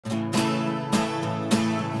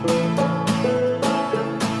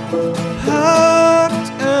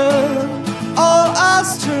Hacked and all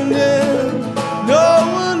eyes turned in, no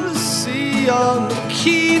one to see on the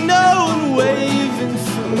quay, no one waving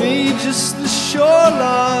for me, just the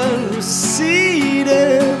shoreline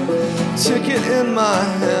receding. Ticket in my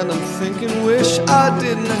hand, I'm thinking, wish I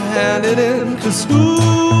didn't hand it in. Cause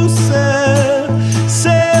who said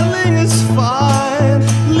sailing is fine,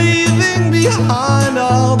 leaving behind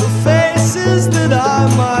all the faces that I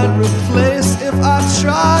might replace if I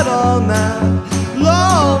tried on that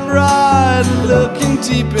long ride, looking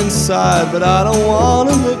deep inside, but I don't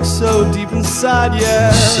wanna look so deep inside,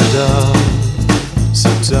 yeah.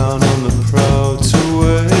 Sit down on the prow to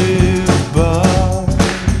wave by.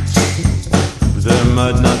 There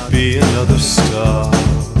might not be another star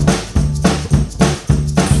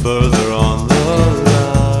further on the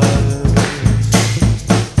line.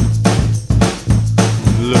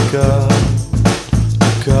 Look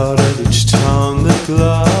out at each town that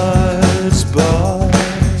glides by,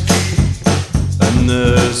 and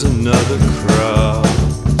there's another crowd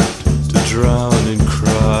to drown in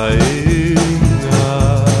crying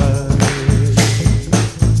eyes.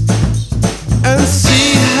 And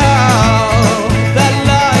see how that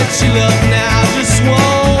light you love now just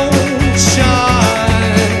won't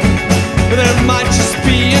shine. But there might just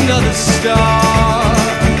be another star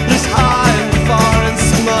that's high and far in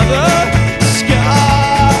some other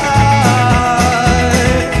sky.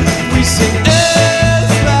 We sing, is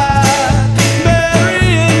that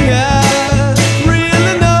marionette real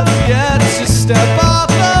enough yet to step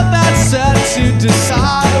off of that set to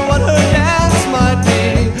decide what her dance might be?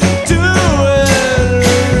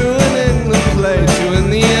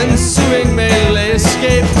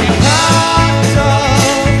 Escape, we packed up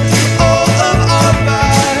all of our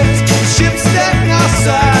bags, ships decking our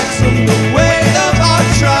sacks from the weight of our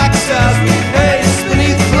tracks as we pace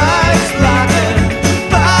beneath flags black and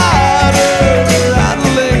battered,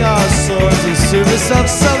 rattling our swords in service of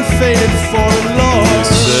some faded foreign lord. We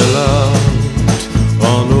sail out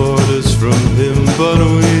on orders from him, but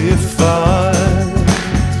we find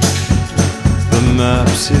the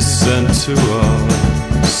maps he sent to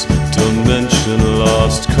us don't mention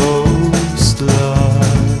lost cause.